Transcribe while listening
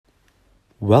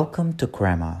Welcome to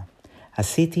Crema, a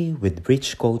city with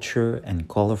rich culture and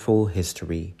colorful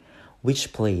history,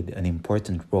 which played an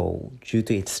important role due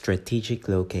to its strategic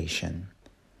location.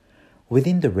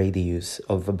 Within the radius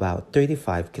of about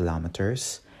 35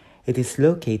 kilometers, it is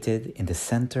located in the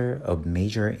center of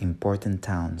major important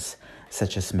towns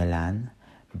such as Milan,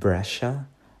 Brescia,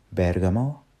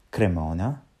 Bergamo,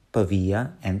 Cremona,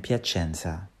 Pavia, and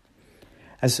Piacenza.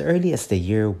 As early as the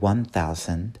year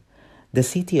 1000, the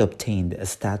city obtained a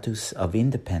status of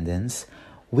independence,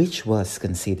 which was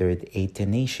considered a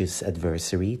tenacious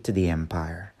adversary to the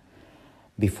empire.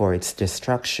 Before its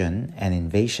destruction and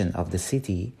invasion of the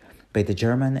city by the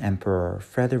German Emperor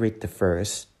Frederick I,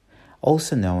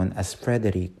 also known as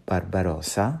Frederick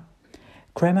Barbarossa,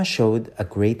 Crema showed a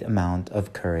great amount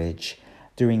of courage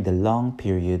during the long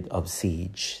period of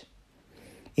siege.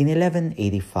 In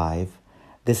 1185,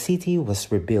 the city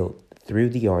was rebuilt through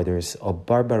the orders of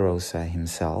Barbarossa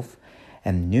himself,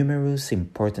 and numerous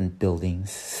important buildings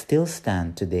still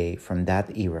stand today from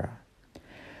that era.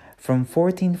 From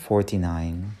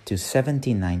 1449 to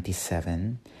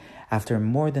 1797, after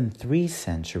more than 3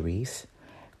 centuries,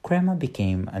 Crema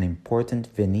became an important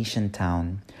Venetian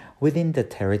town within the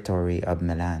territory of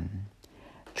Milan.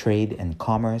 Trade and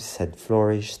commerce had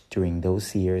flourished during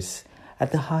those years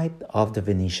at the height of the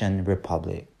Venetian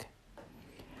Republic.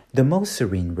 The most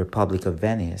serene Republic of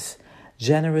Venice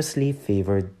generously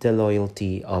favored the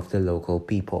loyalty of the local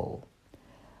people.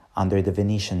 Under the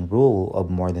Venetian rule of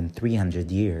more than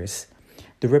 300 years,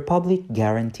 the Republic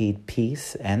guaranteed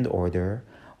peace and order,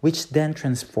 which then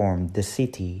transformed the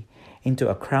city into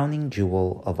a crowning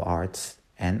jewel of arts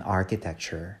and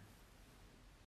architecture.